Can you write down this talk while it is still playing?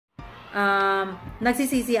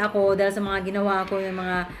nagsisisi ako dahil sa mga ginawa ko, yung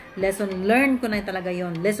mga lesson learn ko na talaga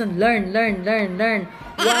yon. Lesson learn.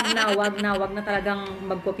 Wag na talagang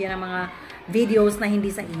magkopya ng mga videos na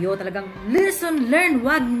hindi sa iyo. Talagang lesson learn,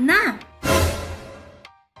 wag na!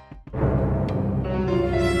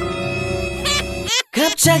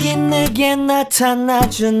 갑자기 내게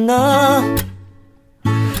나타나준 너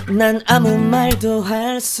난 아무 말도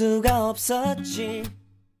할 수가 없었지.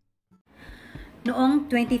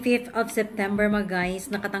 Noong 25th of September mga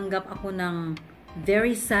guys, nakatanggap ako ng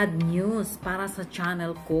very sad news para sa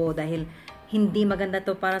channel ko dahil hindi maganda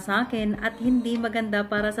to para sa akin at hindi maganda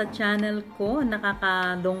para sa channel ko.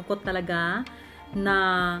 Nakakalungkot talaga na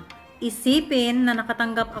isipin na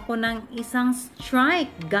nakatanggap ako ng isang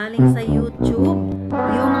strike galing sa YouTube.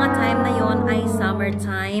 Yung mga time na yon ay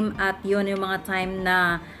summertime at yun yung mga time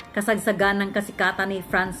na kasagsagan ng kasikatan ni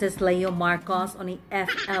Francis Leo Marcos o ni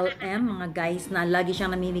FLM, mga guys, na lagi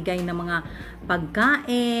siyang namimigay ng mga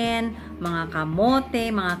pagkain, mga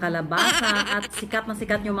kamote, mga kalabasa, at sikat na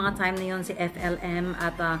sikat yung mga time na yon si FLM.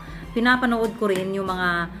 At pinapanood ko rin yung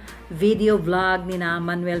mga video vlog ni na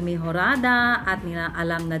Manuel Mejorada at ni na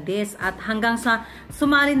Alam na This, at hanggang sa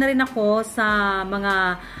sumali na rin ako sa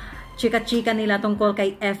mga chika-chika nila tungkol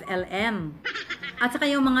kay FLM. At saka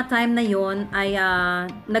yung mga time na yon ay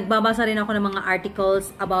nagbabasa rin ako ng mga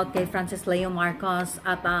articles about kay Francis Leo Marcos,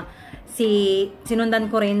 at sinundan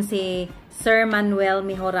ko rin si Sir Manuel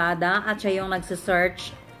Mejorada at siya yung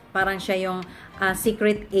nagsisearch, parang siya yung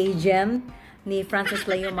secret agent ni Francis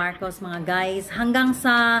Leo Marcos, mga guys, hanggang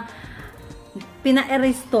sa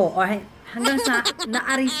pina-aresto or hanggang sa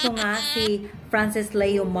na-aresto nga si Francis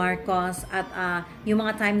Leo Marcos. At yung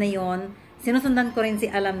mga time na yon, sinusundan ko rin si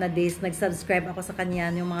Alam na This. Nag-subscribe ako sa kanya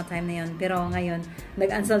yung mga time na yon. Pero ngayon,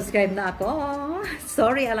 nag-unsubscribe na ako.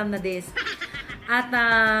 Sorry, Alam na This. At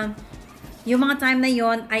yung mga time na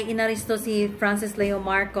yon ay inaresto si Francis Leo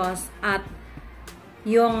Marcos. At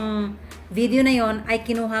yung video na yon ay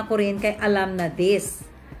kinuha ko rin kay Alam na This.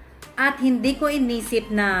 At hindi ko inisip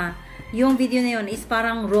na yung video na yon is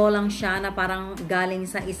parang raw lang siya, na parang galing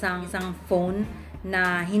sa isang phone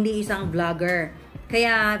na hindi isang vlogger.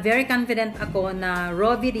 Kaya very confident ako na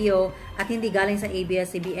raw video at hindi galing sa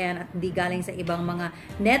ABS-CBN at hindi galing sa ibang mga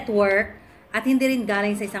network at hindi rin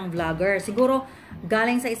galing sa isang vlogger. Siguro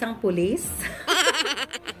galing sa isang pulis.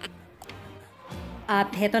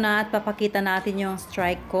 At heto na, at papakita natin yung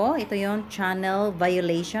strike ko. Ito yung channel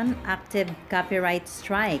violation, active copyright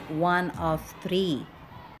strike, 1 of 3.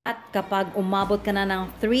 At kapag umabot ka na ng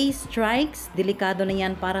 3 strikes, delikado na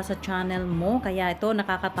yan para sa channel mo. Kaya ito,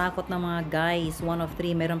 nakakatakot na mga guys. 1 of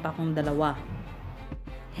 3, meron pa akong 2.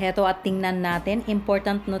 Heto, at tingnan natin.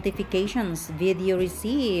 Important notifications. Video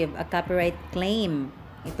receive. A copyright claim.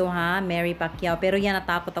 Ito ha, Mary Pacquiao. Pero yan,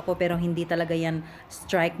 natakot ako. Pero hindi talaga yan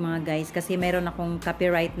strike mga guys. Kasi meron akong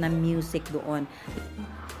copyright na music doon.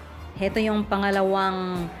 Heto yung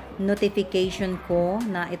pangalawang notification ko.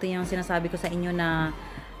 Na ito yung sinasabi ko sa inyo na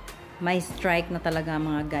may strike na talaga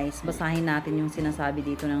mga guys. Basahin natin yung sinasabi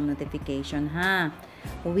dito ng notification ha.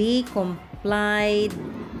 We complied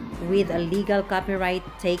with a legal copyright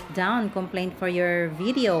takedown complaint for your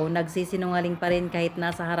video. Nagsisinungaling pa rin kahit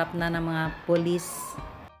nasa harap na ng mga police.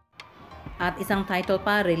 At isang title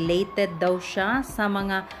pa, related daw siya sa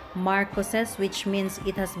mga Marcoses, which means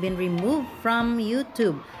it has been removed from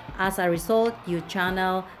YouTube. As a result, your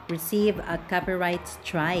channel receive a copyright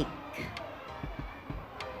strike.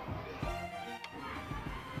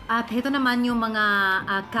 At ito naman yung mga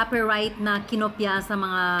copyright na kinopya sa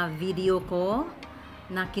mga video ko,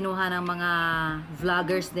 na kinuha ng mga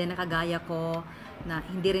vloggers din na kagaya ko, na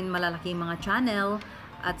hindi rin malalaking mga channel,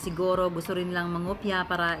 at siguro gusto rin lang mangopya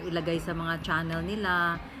para ilagay sa mga channel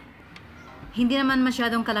nila. Hindi naman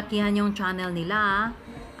masyadong kalakihan yung channel nila,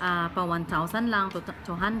 pa 1,000 lang to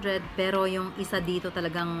 200, pero yung isa dito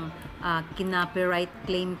talagang kinopyright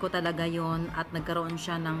claim ko talaga yon, at nagkaroon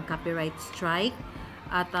siya ng copyright strike.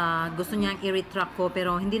 At gusto niyang i-retract ko,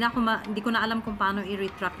 pero hindi ko na alam kung paano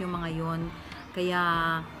i-retract yung mga yon. Kaya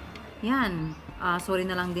yan, sorry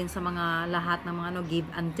na lang din sa mga lahat ng mga give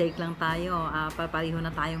and take lang tayo. Pareho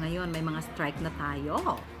na tayo ngayon, may mga strike na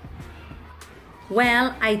tayo.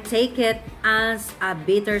 Well, I take it as a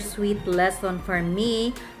bittersweet lesson for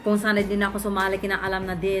me. Kung sana din ako sumali kina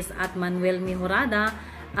Alam na This at Manuel Mejorada,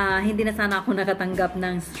 hindi na sana ako nakatanggap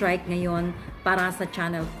ng strike ngayon para sa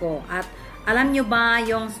channel ko. At alam nyo ba,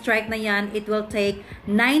 yung strike na yan, it will take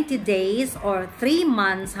 90 days or 3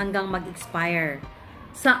 months hanggang mag-expire.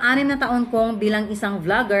 Sa 6 na taon kong bilang isang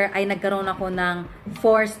vlogger, ay nagkaroon ako ng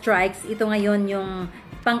 4 strikes. Ito ngayon yung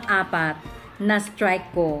pang-4 na strike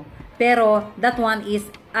ko. Pero that one is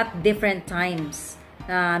at different times.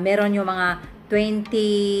 Meron yung mga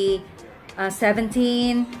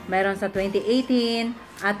 2017, meron sa 2018,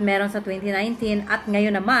 at meron sa 2019, at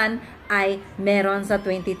ngayon naman ay meron sa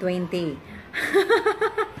 2020.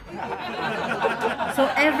 So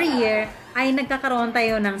every year ay nagkakaroon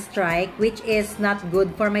tayo ng strike, which is not good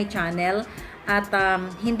for my channel. At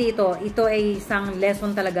hindi ito ay isang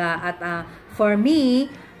lesson talaga. At for me,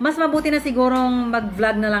 mas mabuti na sigurong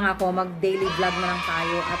mag-vlog na lang ako, mag-daily vlog na lang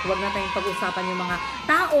tayo, at wag na tayong pag-usapan yung mga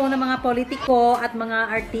tao na mga politiko at mga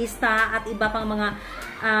artista at iba pang mga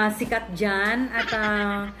sikat dyan. At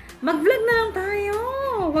mag-vlog na lang tayo.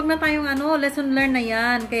 Wag na tayong lesson learn na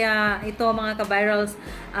yan. Kaya ito mga ka-virals,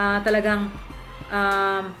 talagang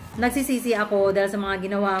nagsisisi ako dahil sa mga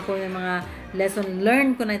ginawa ko, yung mga lesson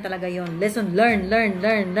learn ko na talaga yon. Lesson learn.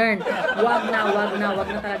 Wag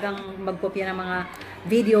na talagang magkopya ng mga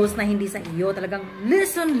videos na hindi sa iyo. Talagang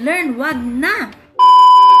lesson learn, wag na!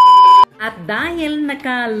 At dahil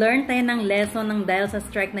naka-learn tayo ng lesson ng dahil sa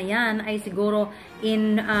strike na yan, ay siguro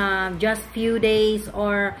in just few days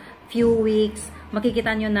or few weeks,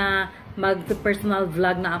 makikita nyo na mag-personal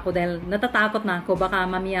vlog na ako dahil natatakot na ako. Baka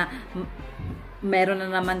mamaya meron na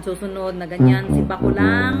naman susunod na ganyan. Simpa ko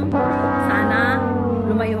lang. Sana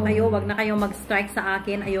lumayo kayo. Wag na kayo mag-strike sa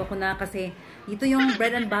akin. Ayoko na kasi ito yung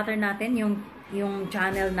bread and butter natin, yung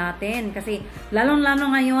channel natin. Kasi lalong-lalo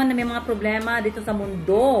ngayon na may mga problema dito sa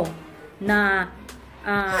mundo na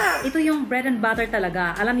ito yung bread and butter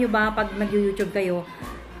talaga. Alam nyo ba, pag nag-YouTube kayo,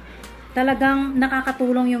 talagang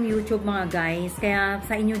nakakatulong yung YouTube mga guys. Kaya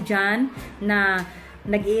sa inyo dyan na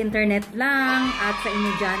nag-i-internet lang at sa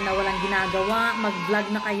inyo dyan na walang ginagawa, mag-vlog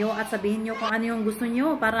na kayo at sabihin nyo kung ano yung gusto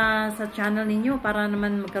nyo para sa channel ninyo, para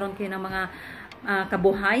naman magkaroon kayo ng mga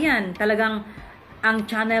kabuhayan. Talagang ang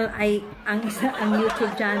channel ay, ang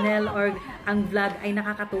YouTube channel or ang vlog ay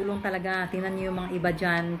nakakatulong talaga. Tingnan nyo yung mga iba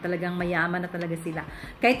dyan, talagang mayaman na talaga sila.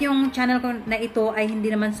 Kahit yung channel ko na ito ay hindi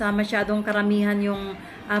naman sa masyadong karamihan yung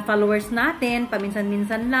followers natin,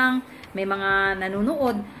 paminsan-minsan lang, may mga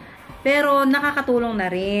nanonood, pero nakakatulong na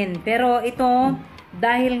rin. Pero ito,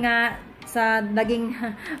 dahil nga sa naging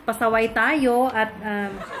pasaway tayo at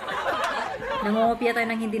nangungopia tayo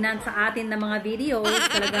ng hindi na sa atin na mga videos,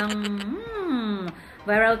 talagang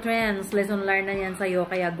viral trends, lesson learned na yan sa'yo.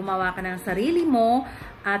 Kaya gumawa ka ng sarili mo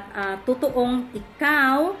at totoong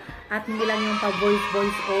ikaw at hindi lang yung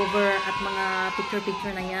pa-voice over at mga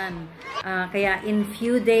picture-picture na yan. Kaya in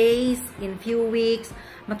few days, in few weeks,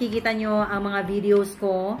 makikita nyo ang mga videos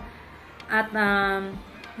ko. At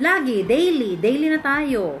lagi, daily na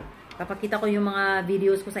tayo. Papakita ko yung mga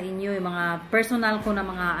videos ko sa inyo, yung mga personal ko na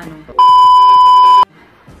mga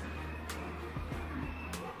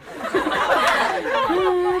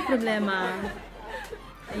problema.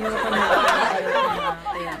 Ayoko na.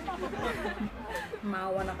 Kaya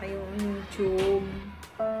maawa na kayo YouTube.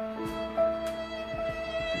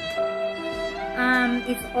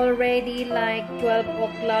 It's already like 12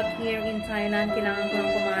 o'clock here in Thailand. Kailangan ko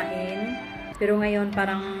nang kumain. Pero ngayon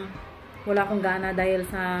parang wala akong gana dahil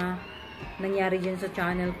sa nangyari dyan sa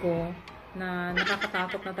channel ko na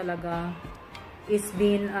nakakatakot na talaga. It's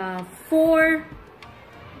been 4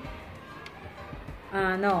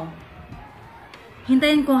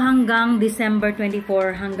 hintayin ko hanggang December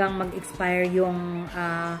 24 hanggang mag-expire yung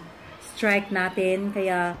strike natin.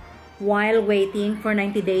 Kaya while waiting for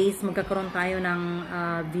 90 days, magkakaroon tayo ng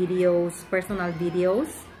videos, personal videos.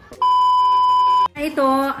 Ito,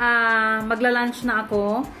 magla-lunch na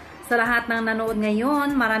ako. Sa lahat ng nanood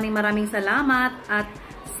ngayon, maraming salamat at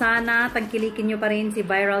sana tangkilikin nyo pa rin si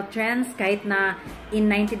Viral Trends kahit na in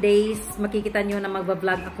 90 days makikita nyo na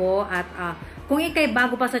magbablog ako. At kung ikay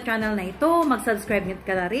bago pa sa channel na ito, mag-subscribe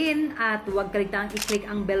ka na rin at huwag kaligtaan i-click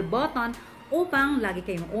ang bell button upang lagi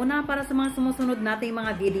kayong una para sa mga sumusunod nating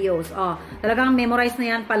mga videos. Talagang memorize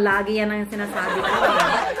na yan, palagi yan ang sinasabi ko.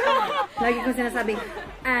 Lagi kong sinasabi.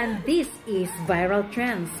 And this is Viral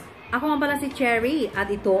Trends. Ako nga pala si Cherry at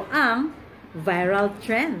ito ang Viral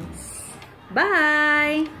Trends.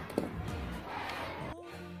 Bye!